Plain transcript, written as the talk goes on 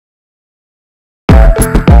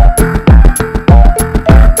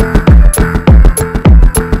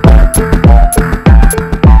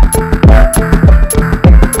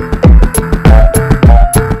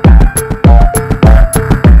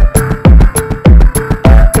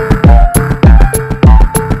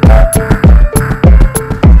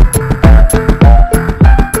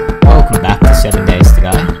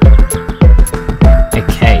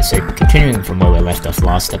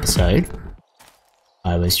episode,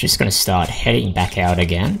 I was just going to start heading back out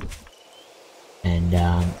again, and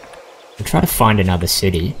we'll try to find another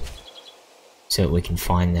city, so that we can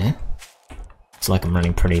find there. It's like I'm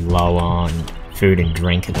running pretty low on food and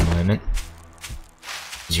drink at the moment.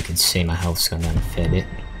 As you can see, my health's gone down a fair bit.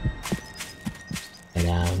 But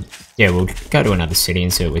yeah, we'll go to another city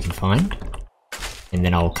and see what we can find. And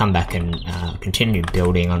then I'll come back and continue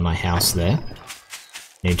building on my house there.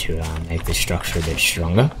 Need to make the structure a bit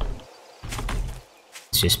stronger.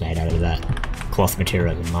 It's just made out of that cloth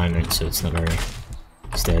material at the moment, so it's not very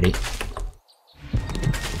sturdy.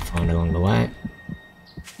 Find along the way.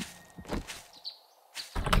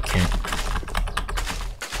 Okay.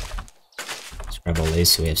 Let's grab all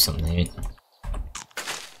these so we have something to eat.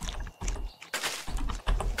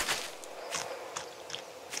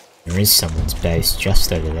 There is someone's base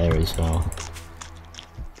just over there as well.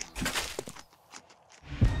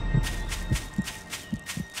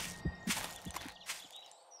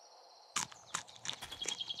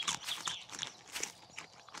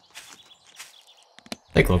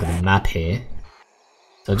 Take a look at the map here.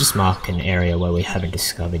 So I'll just mark an area where we haven't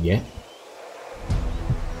discovered yet.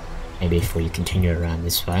 Maybe if we continue around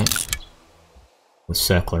this way, we'll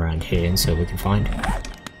circle around here and see what we can find.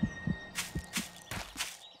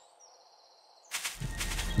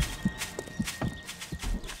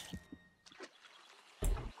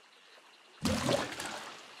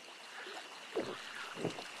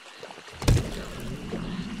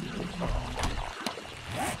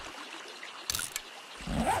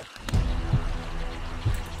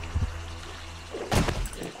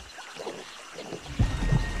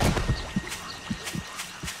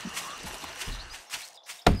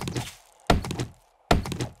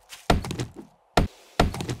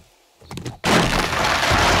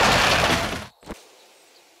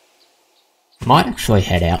 Might actually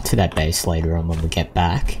head out to that base later on when we get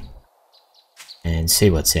back and see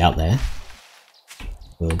what's out there.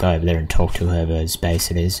 We'll go over there and talk to whoever's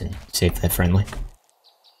base it is and see if they're friendly.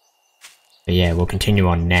 But yeah, we'll continue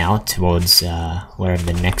on now towards wherever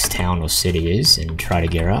the next town or city is and try to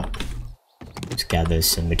gear up. Just gather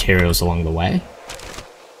some materials along the way.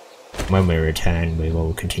 When we return, we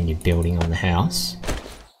will continue building on the house.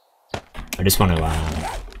 I just want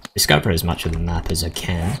to discover as much of the map as I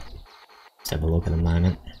can. Let's have a look at the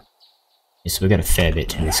moment. Yes, we've got a fair bit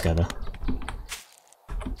to discover.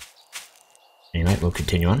 Anyway, we'll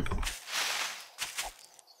continue on.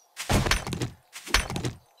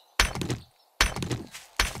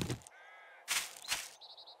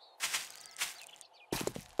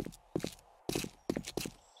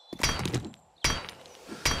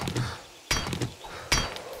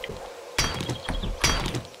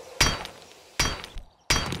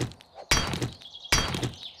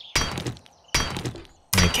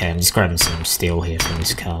 Okay, I'm just grabbing some steel here from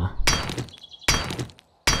this car.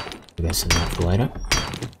 We'll get some of that for later.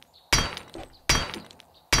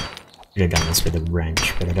 Should have done this with a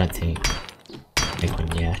wrench, but I don't think I make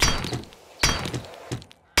one yet.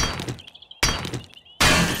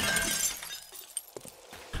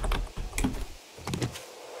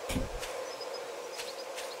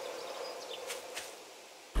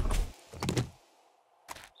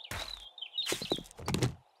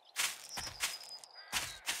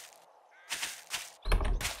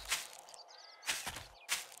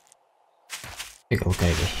 Take a look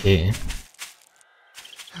over here.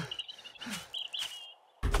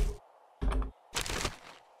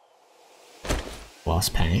 Glass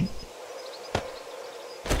pane.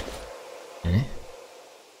 Okay.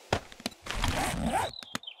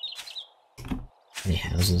 Any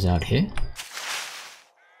houses out here?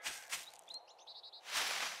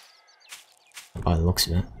 By the looks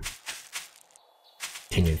of it.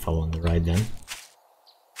 Continue following the road then.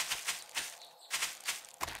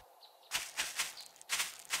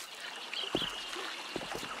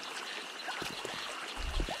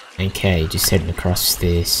 Okay, just heading across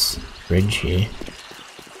this bridge here.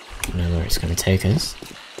 Don't know where it's going to take us.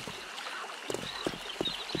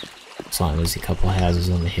 Looks like there's a couple of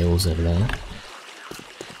houses on the hills over there.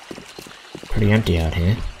 Pretty empty out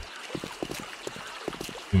here.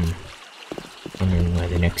 Wondering where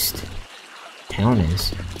the next town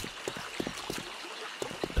is.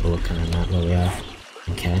 Looking at that where we are.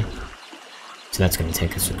 Okay. So that's going to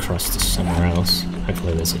take us across to somewhere else.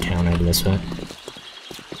 Hopefully there's a town over this way.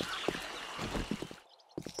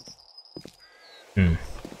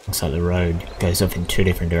 Looks like the road goes off in two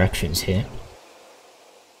different directions here.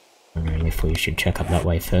 Wondering if we should check up that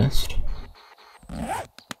way first.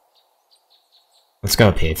 Let's go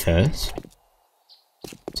up here first,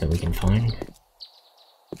 so we can find.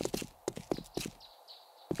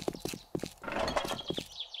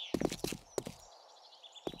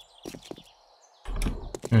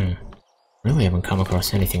 haven't come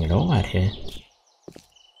across anything at all out here.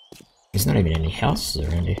 There's not even any houses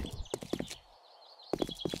around here.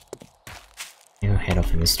 I'll head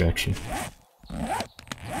off in this direction.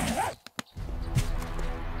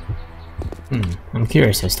 I'm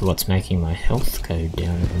curious as to what's making my health go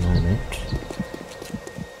down at the moment.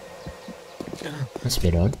 That's a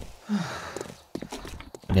bit odd. I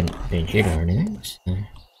haven't been hit or anything, so...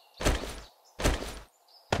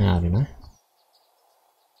 I don't know.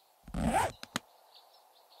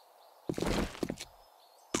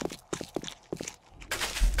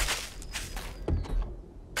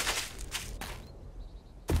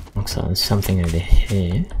 Looks like there's something over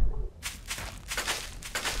here.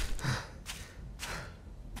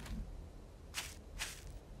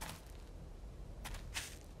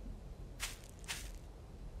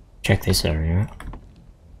 Check this area out.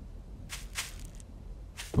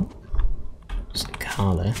 Oh, there's a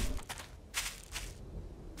car there.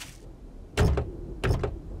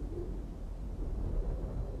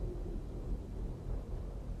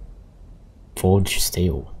 Forged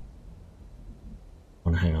steel.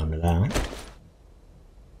 Wanna hang on to that.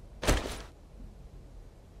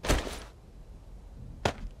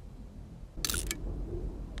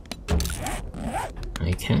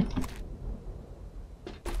 Okay.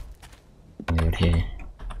 Over here.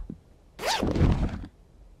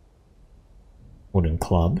 Wooden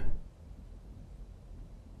club.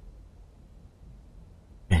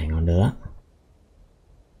 Hang on to that.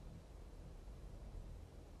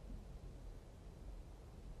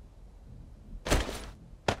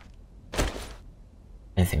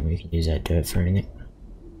 I think we can use that dirt for anything.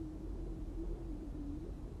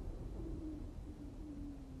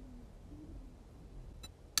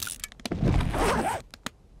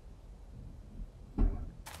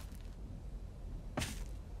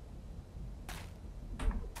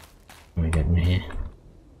 What we got in here?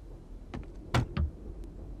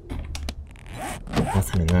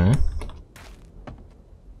 Nothing in there.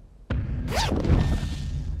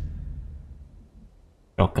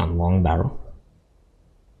 Shotgun long barrel.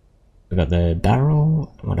 We got the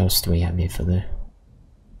barrel. What else do we have here for the...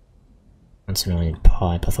 That's an iron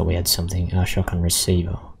pipe. I thought we had something. Shotgun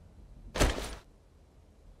receiver. I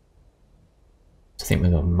think we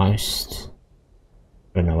got most.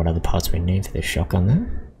 I don't know what other parts we need for this shotgun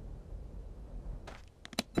there.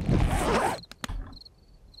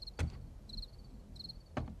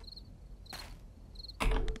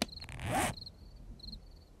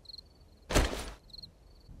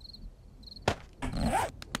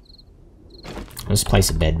 Let's place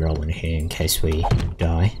a bedroll in here in case we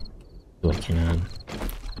die. So we can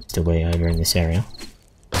still be over in this area.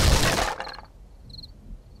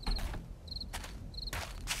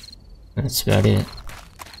 That's about it.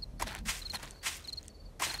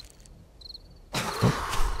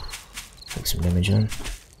 Oh, took some damage on.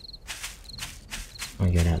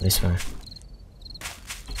 I'll get out this way.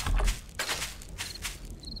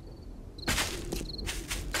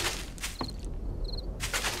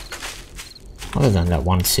 Other than that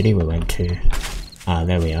one city we went to,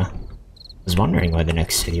 there we are. I was wondering where the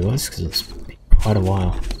next city was, because it's been quite a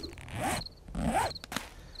while.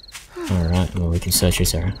 Alright, well we can search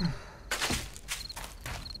this area.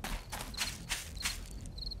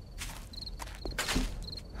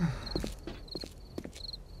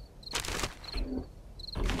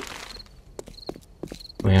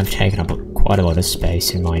 We have taken up quite a lot of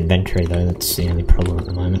space in my inventory though, that's the only problem at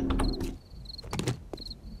the moment.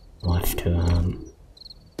 I'll have to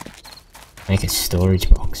make a storage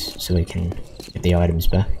box so we can get the items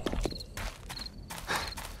back.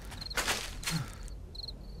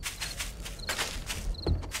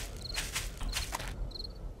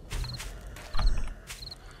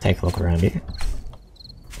 Take a look around here.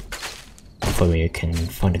 Hopefully we can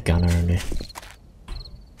find a gun around here.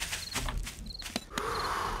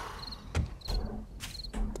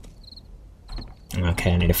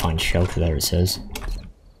 Okay, I need to find shelter there, it says.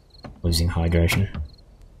 Losing hydration.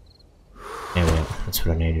 There we are, that's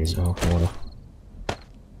what I needed as well, water.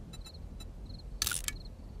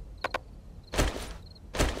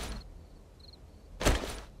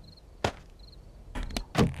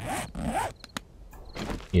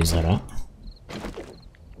 Use that up.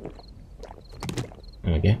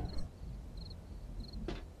 There we go.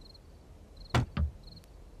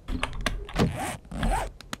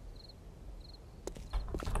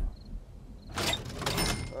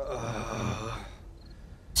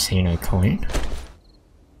 See no coin.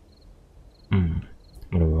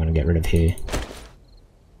 What do we want to get rid of here?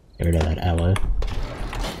 Get rid of that aloe.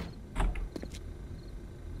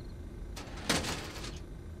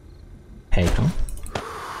 Paper.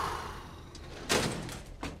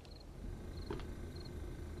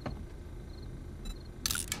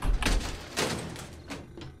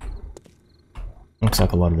 looks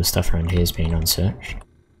like a lot of the stuff around here has been unsearched.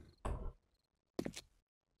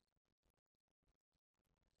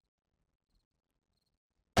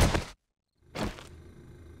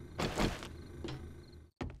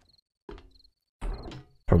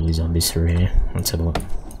 Probably zombies through here. Let's have a look.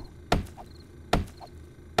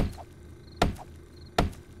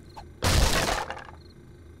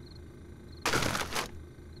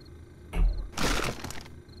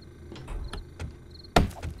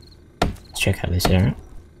 Let's check out this area.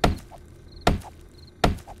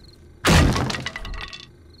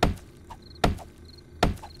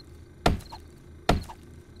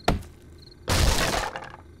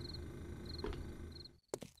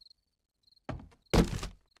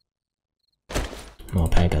 More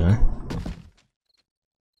paper there.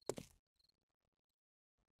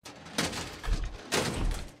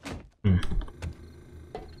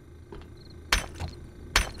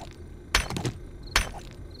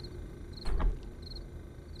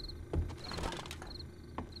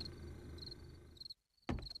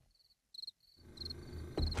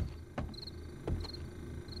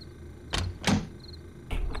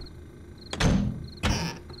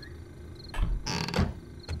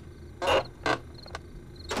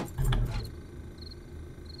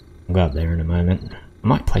 I'll go up there in a moment. I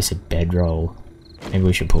might place a bedroll. Maybe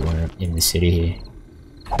we should put one up in the city here.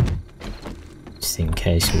 Just in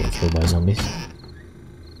case we get killed by zombies.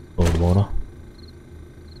 Or water.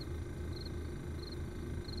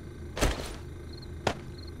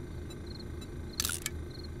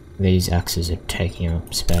 These axes are taking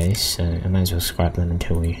up space, so I might as well scrap them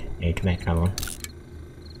until we need to make another one. I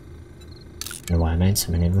don't know why I made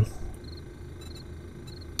so many of them.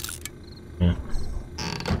 Yeah.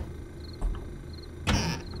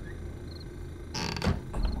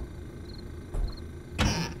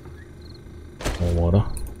 More water.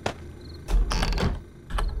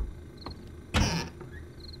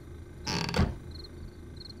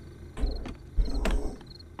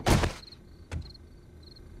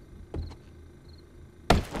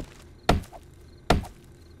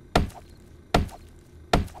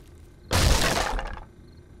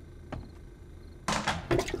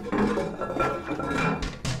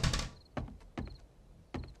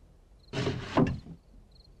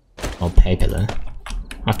 Old paper there.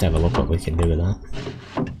 I'll have to have a look what we can do with that.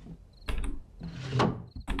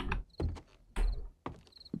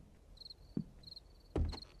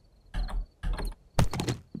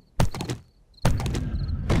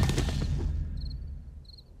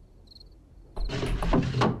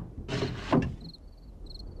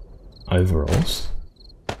 Overalls.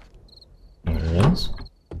 One of those.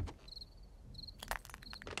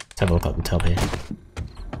 Let's have a look at the top here.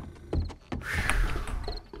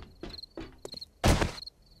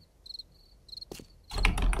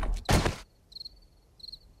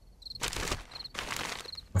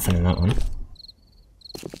 Nothing in that one.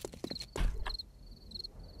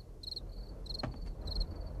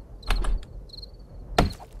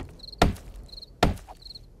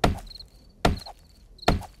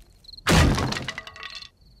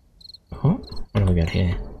 Oh, what do we got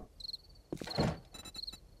here?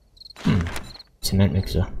 Cement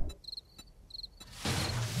mixer.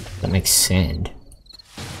 That makes sand.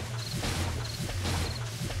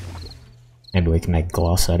 Maybe we can make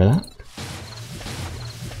glass out of that.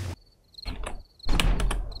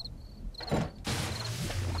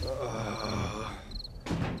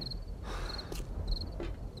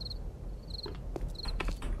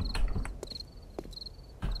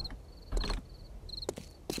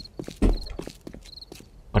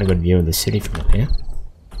 Quite a good view of the city from up here.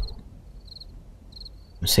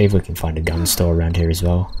 We'll see if we can find a gun store around here as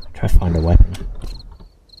well. Try to find a weapon.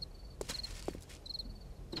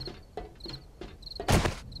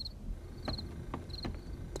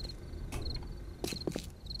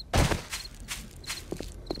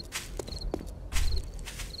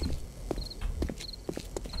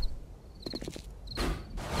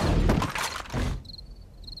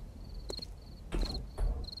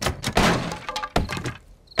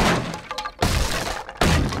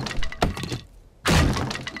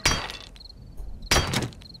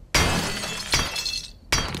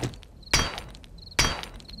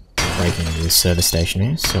 Breaking into this service station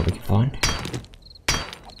here, see what we can find.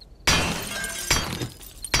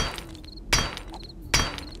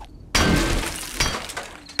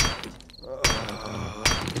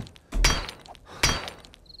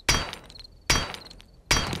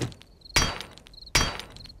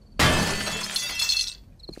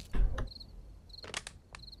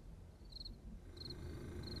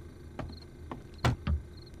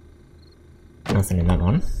 Nothing in that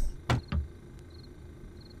one.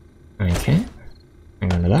 Okay,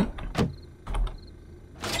 hang on to that.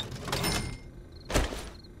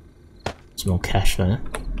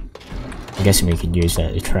 I'm guessing we could use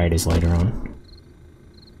that to traders later on.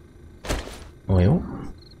 Oil.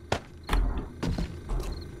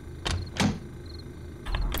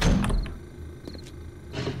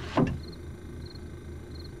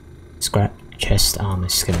 Scrap chest armor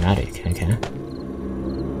schematic, okay.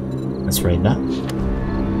 Let's read that. We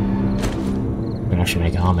can actually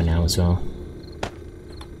make armor now as well.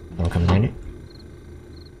 That'll come in handy.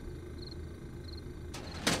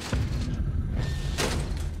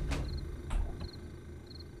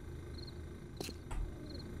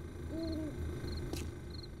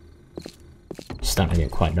 Starting to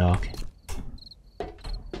get quite dark.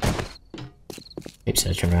 Keep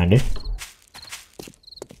searching around it.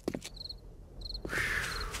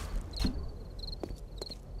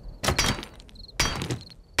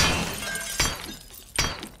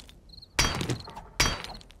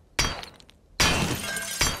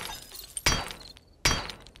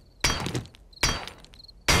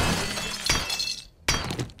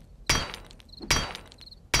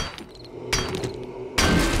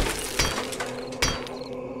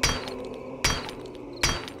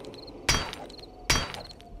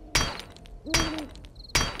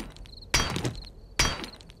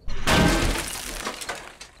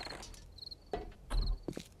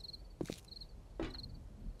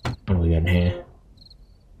 What do we got in here?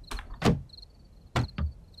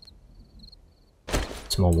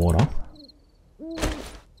 Some more water.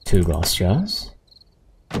 2 glass jars.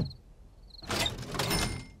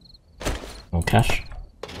 More cash.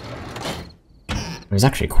 There's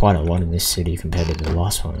actually quite a lot in this city compared to the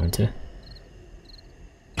last one, aren't there?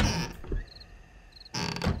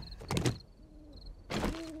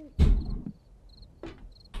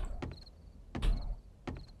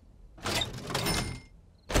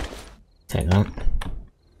 Take that.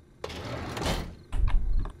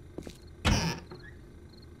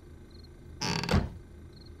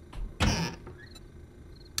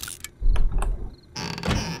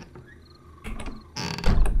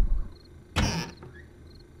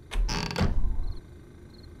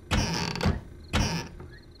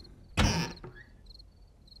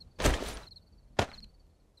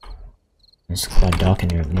 It's quite dark in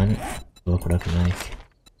here at the moment. Look what I can make.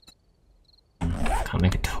 Can't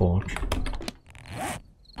make a torch.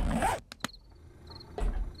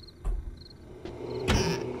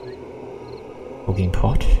 Cooking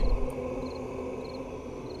pot.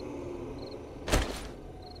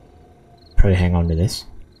 Probably hang on to this.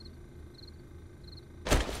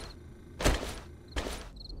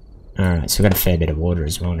 Alright, so we've got a fair bit of water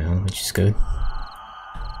as well now, which is good.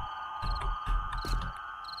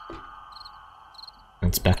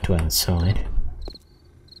 Let's back to outside.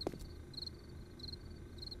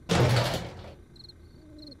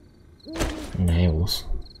 Nails.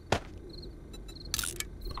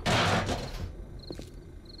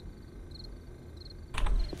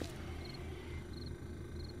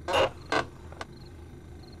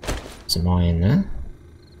 Some iron there.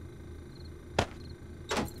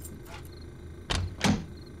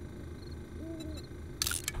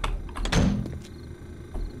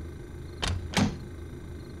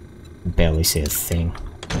 Barely see a thing.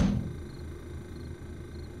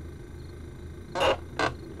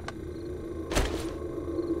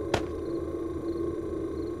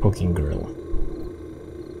 Cooking grill.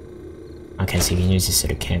 Okay, so you can use this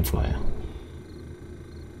at a campfire.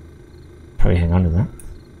 Probably hang on to that.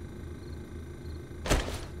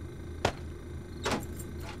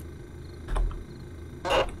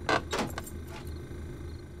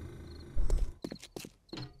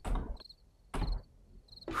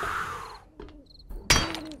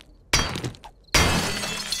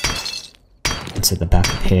 It's at the back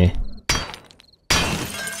of here.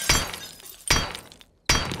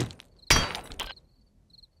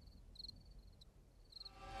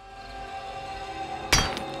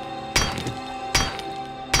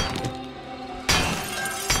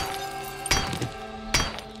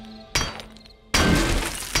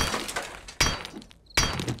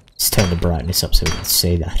 Let's turn the brightness up so we can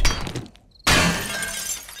see that.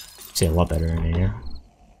 See a lot better in here now.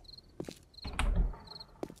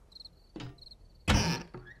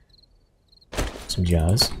 Some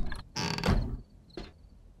jars.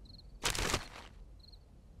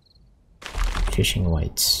 Fishing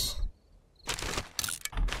weights.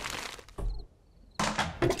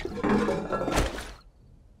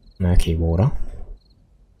 Murky water.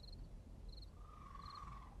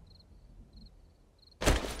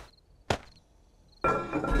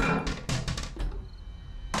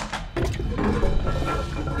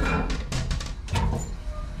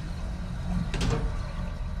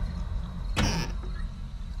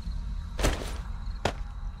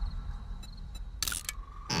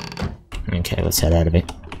 Okay, let's head out of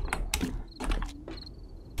it.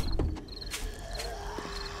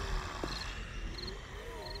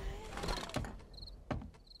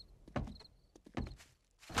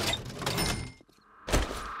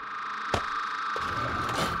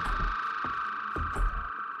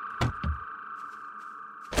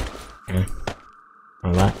 Okay.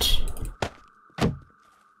 All that.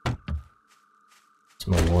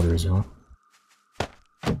 Some more water as well.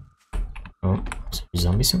 Oh, is there a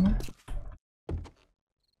zombie somewhere?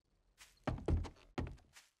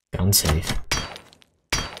 Gun safe.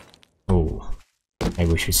 Oh,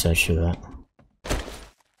 maybe we should search for that.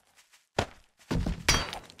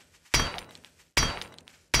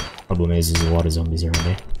 Problem is, there's a lot of zombies around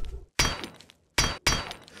here.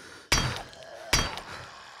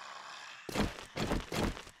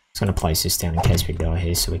 Just gonna place this down in case we die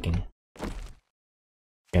here so we can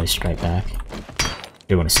go straight back.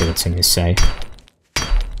 Do want to see what's in this safe.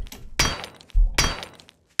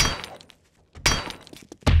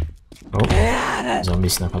 Oh, zombie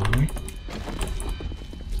snuck up on me. So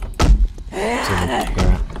we'll check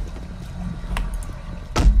her out.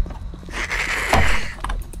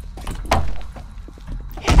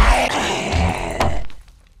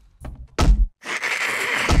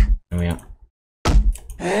 There we are.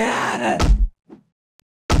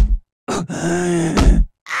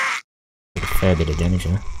 A fair bit of damage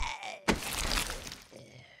there.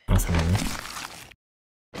 Nothing wrong there.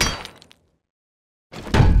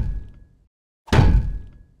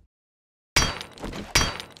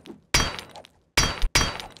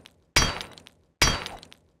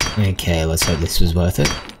 Okay, let's hope this was worth it.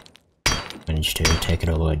 Managed to take it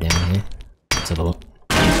all the way down here. Let's have a look.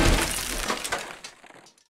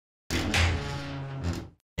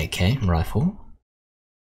 Okay, rifle.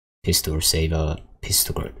 Pistol receiver,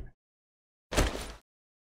 pistol grip.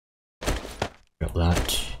 Drop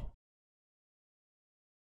that.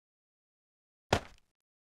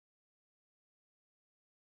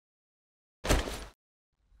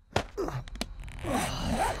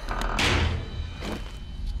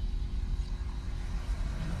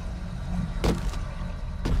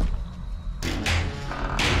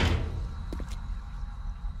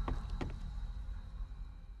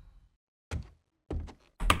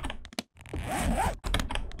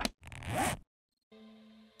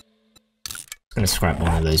 I'm gonna scrap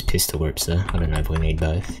one of those pistol grips there. I don't know if we need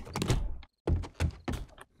both.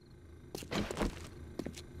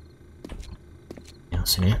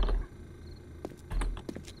 Else in here?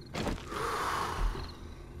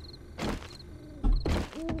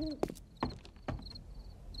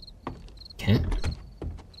 Okay.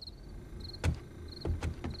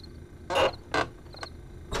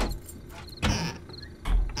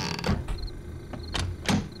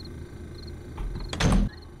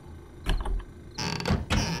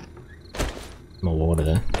 More water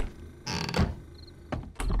there.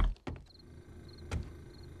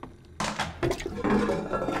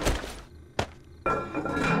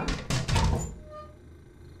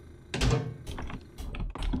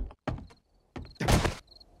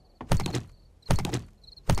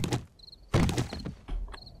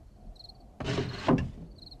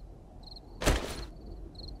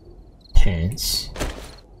 Pants.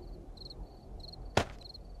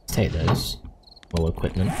 Let's take those. We'll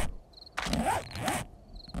equip them.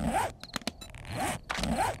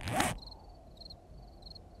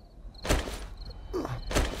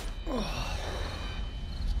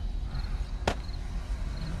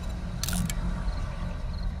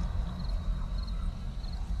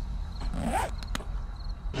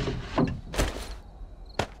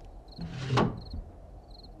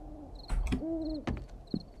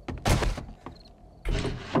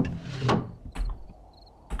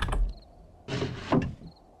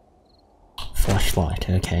 Flashlight,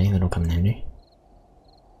 okay, that'll come in handy.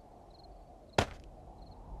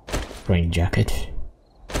 Green jacket.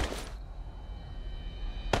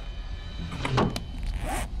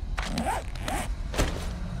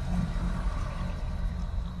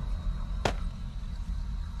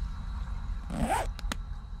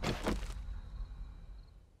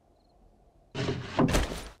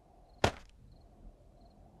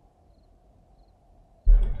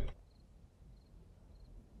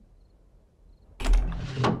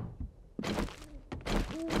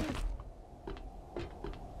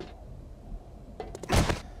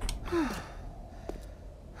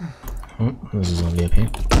 Oh, there's a zombie up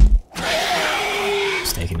here.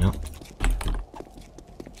 Let's take him out.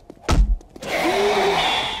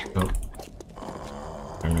 Oh.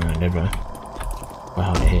 Turn around there, bro. Wow,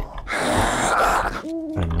 hard to hit.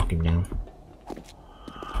 Try to knock him down.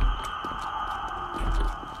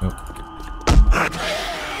 Oh.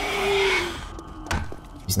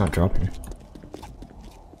 He's not dropping.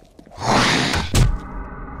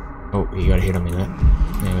 Oh, you got a hit on me there.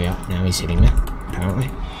 There we are. Now he's hitting me, apparently.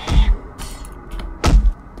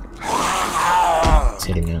 Let's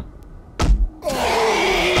hit him out.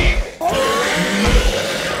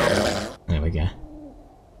 There we go.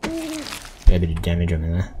 Fair bit of damage on me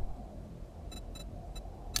there.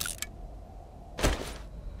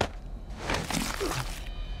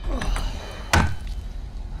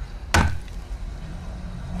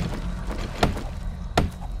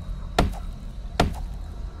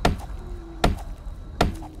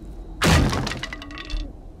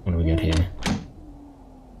 What do we got here?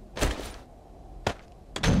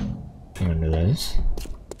 Hang on to those.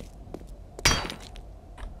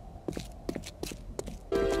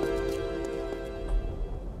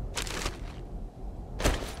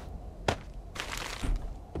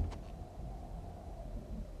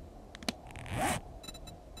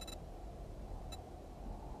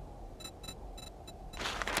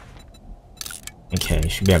 Okay,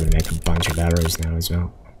 should be able to make a bunch of arrows now as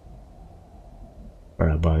well. For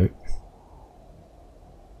our boat.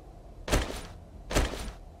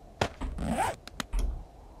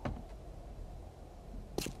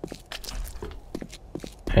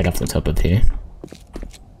 Head off the top of here.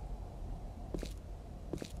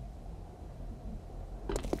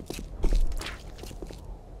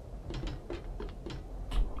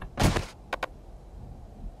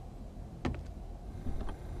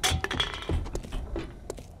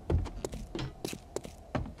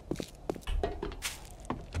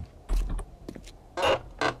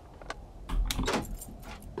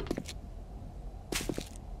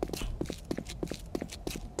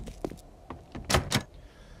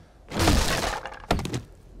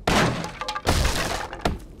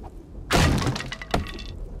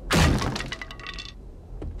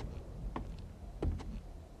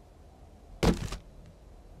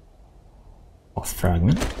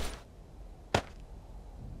 Fragment.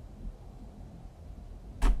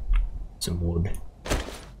 Some wood.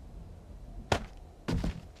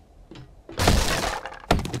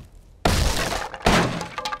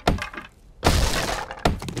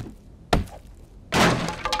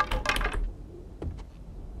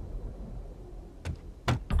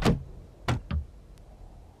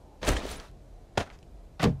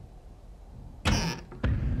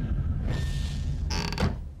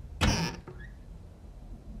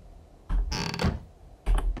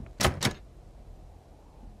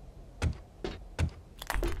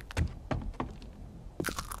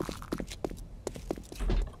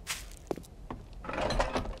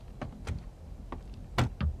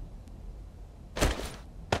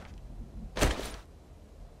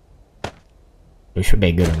 We should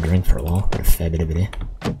be good on drink for a while, got a fair bit of it here.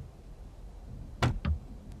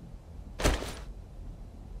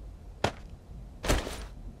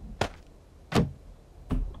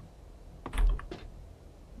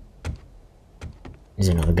 There's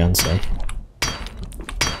another gun safe.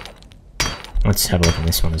 Let's have a look at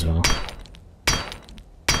this one as well.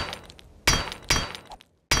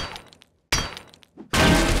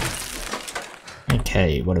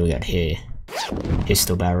 Okay, what do we got here?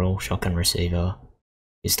 Pistol barrel, shotgun receiver,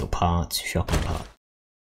 pistol parts, shotgun part.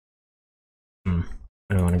 What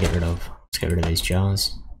do I want to get rid of? Let's get rid of these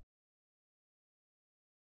jars.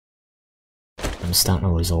 I'm starting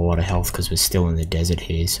to lose a lot of health because we're still in the desert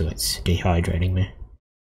here, so it's dehydrating me.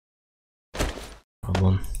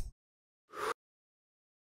 Problem.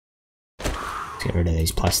 Let's get rid of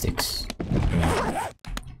these plastics.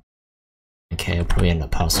 Okay, I'll probably end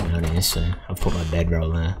up passing out here, so I'll put my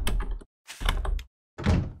bedroll there.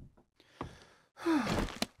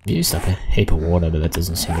 I've used up a heap of water, but that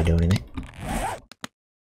doesn't seem to do anything.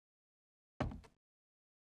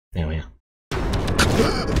 There we are.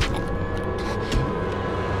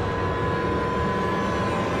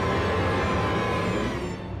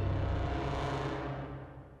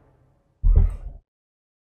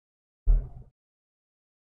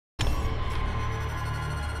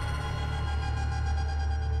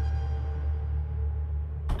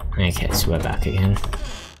 Okay, so we're back again.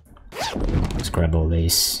 Let's grab all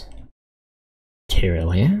these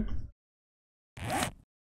material here.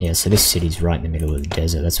 Yeah, so this city's right in the middle of the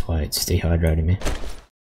desert, that's why it's dehydrating me.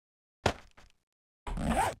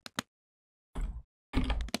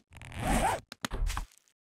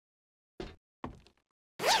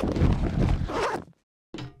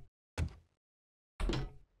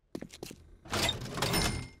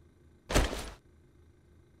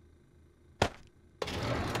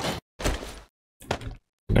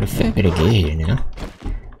 Got a fair bit of gear here now.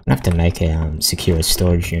 I have to make a secure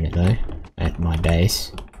storage unit though at my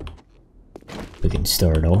base. We can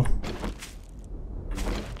store it all.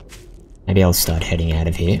 Maybe I'll start heading out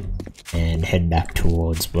of here and head back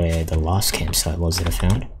towards where the last campsite was that I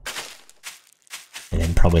found. And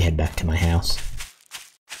then probably head back to my house.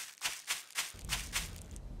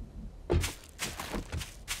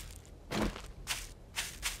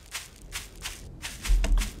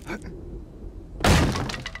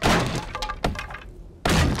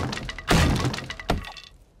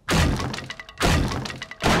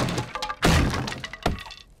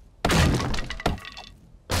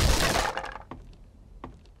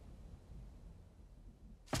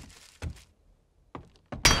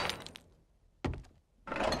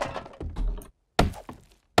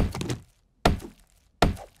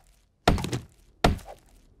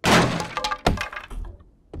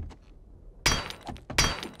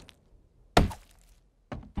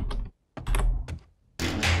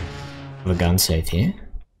 A gun safe here.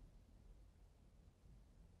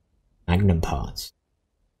 Magnum parts.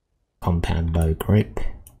 Compound bow grip.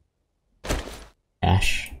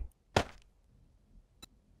 Cash.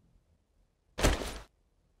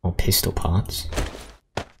 More pistol parts.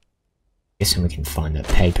 Guessing we can find that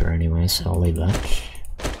paper anyway, so I'll leave that.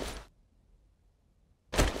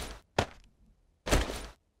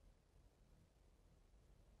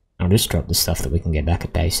 I'll just drop the stuff that we can get back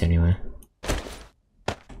at base anyway.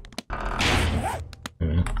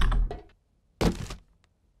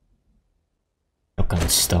 Shotgun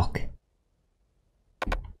stock.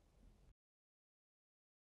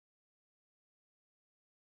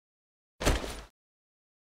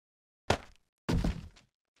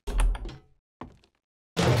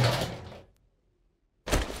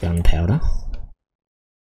 Gunpowder.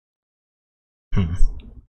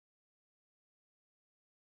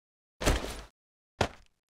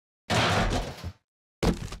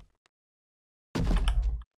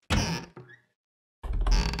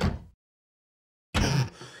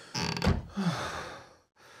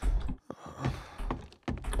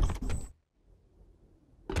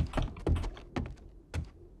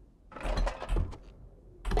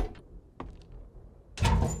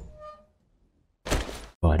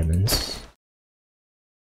 Vitamins.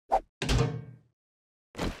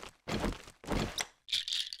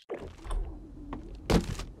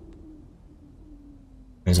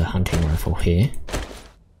 There's a hunting rifle here.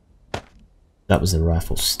 That was the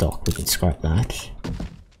rifle stock, we can scrap that.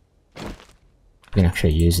 We can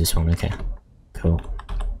actually use this one, okay. Cool.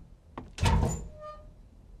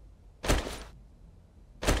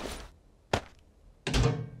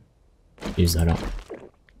 Use that up.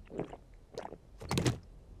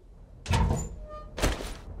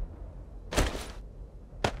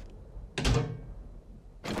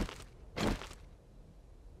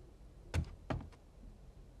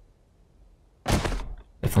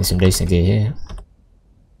 Find some decent gear here.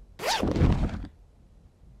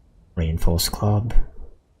 Reinforced club.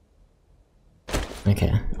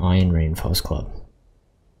 Okay, iron reinforced club.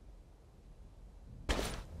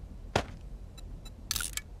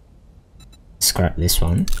 Scrap this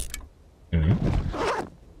one. Alright.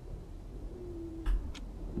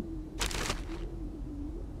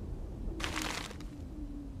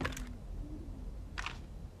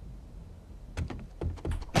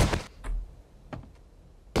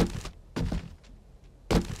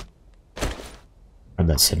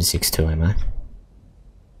 That 7.62 ammo.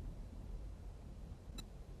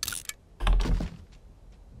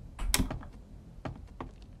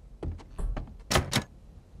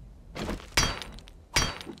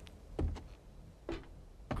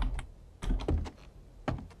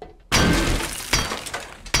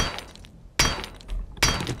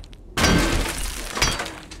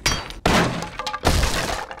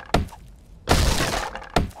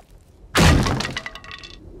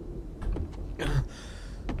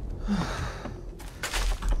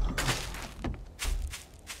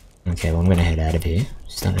 Okay, well I'm gonna head out of here.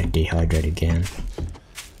 Starting to dehydrate again.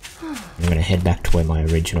 I'm gonna head back to where my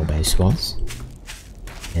original base was.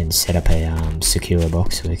 And set up a secure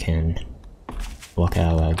box so we can block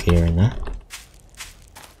our gear in there.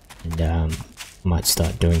 And might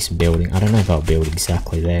start doing some building. I don't know if I'll build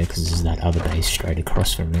exactly there because there's that other base straight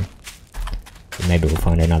across from me. But maybe we'll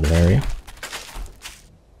find another area.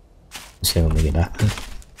 We'll see when we get back there.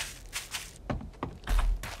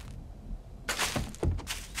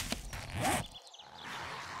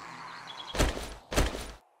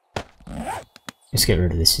 Let's get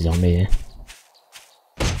rid of this zombie here.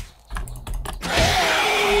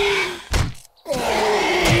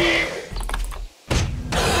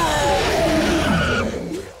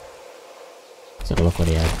 Let's have a look what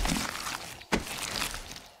he had.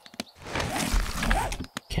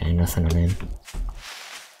 Okay, nothing on him.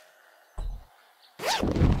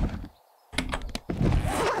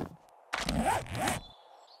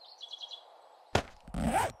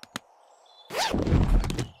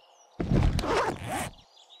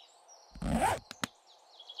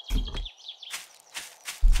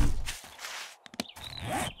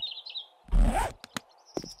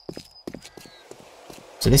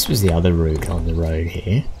 So this was the other route on the road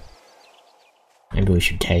here. Maybe we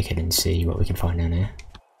should take it and see what we can find down there.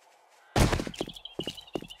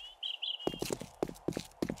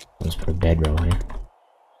 Let's put a bedroll here.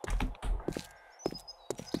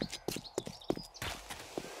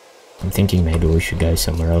 I'm thinking maybe we should go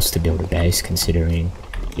somewhere else to build a base, considering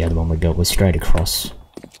the other one we built was straight across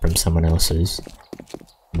from someone else's.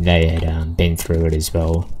 They had been through it as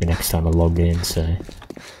well the next time I logged in, so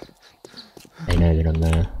they know that I'm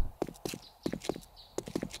there.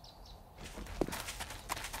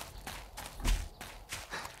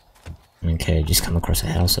 Okay, just come across a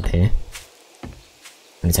house up here. I'm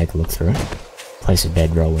gonna take a look through it. Place a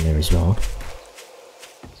bedroll in there as well.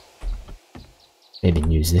 Maybe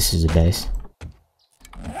use this as a base.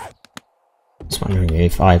 Just wondering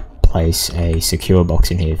if I place a secure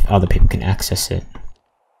box in here, if other people can access it.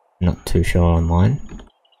 Not too sure online.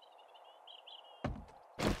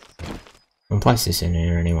 I'll place this in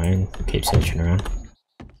here anyway and keep searching around.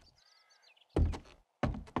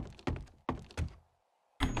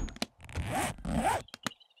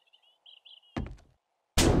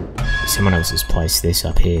 Someone else has placed this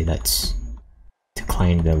up here, that's to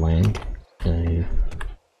claim the land. So,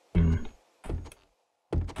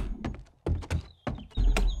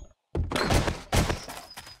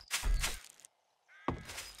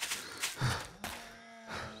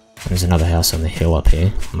 There's another house on the hill up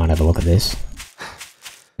here. I might have a look at this.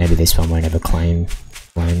 Maybe this one won't have a claim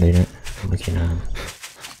land in it. We can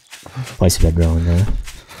place a bedroll in there.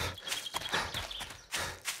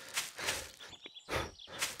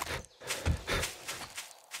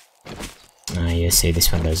 Yeah, see,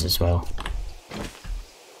 this one does as well.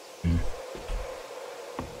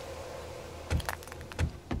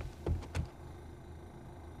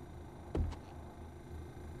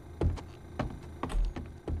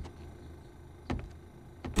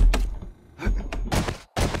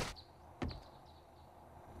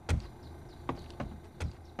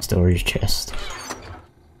 Storage chest.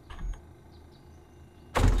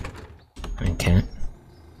 Okay.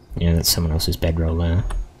 Yeah, that's someone else's bedroll there.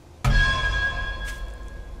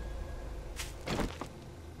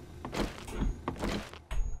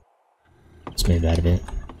 Let's move that a bit.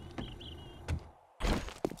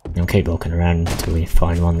 I'll keep looking around until we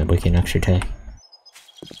find one that we can actually take.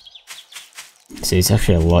 See, it's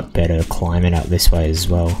actually a lot better climbing up this way as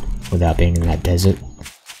well, without being in that desert.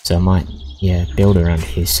 So I might, yeah, build around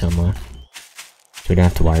here somewhere. So we don't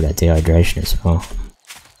have to worry about dehydration as well.